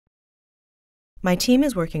My team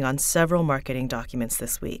is working on several marketing documents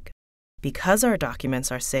this week. Because our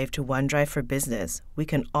documents are saved to OneDrive for Business, we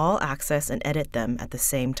can all access and edit them at the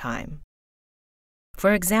same time.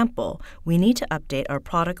 For example, we need to update our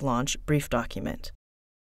product launch brief document.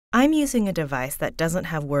 I'm using a device that doesn't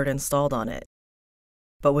have Word installed on it.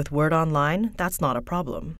 But with Word Online, that's not a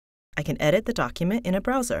problem. I can edit the document in a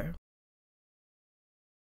browser.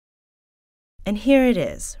 And here it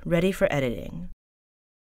is, ready for editing.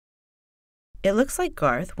 It looks like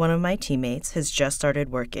Garth, one of my teammates, has just started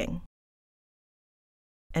working.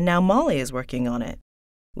 And now Molly is working on it.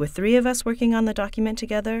 With 3 of us working on the document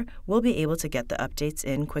together, we'll be able to get the updates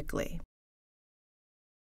in quickly.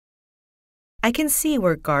 I can see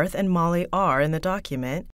where Garth and Molly are in the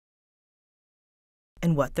document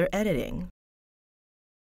and what they're editing.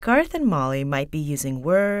 Garth and Molly might be using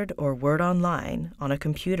Word or Word Online on a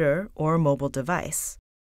computer or a mobile device.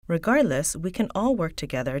 Regardless, we can all work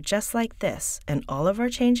together just like this, and all of our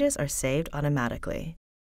changes are saved automatically.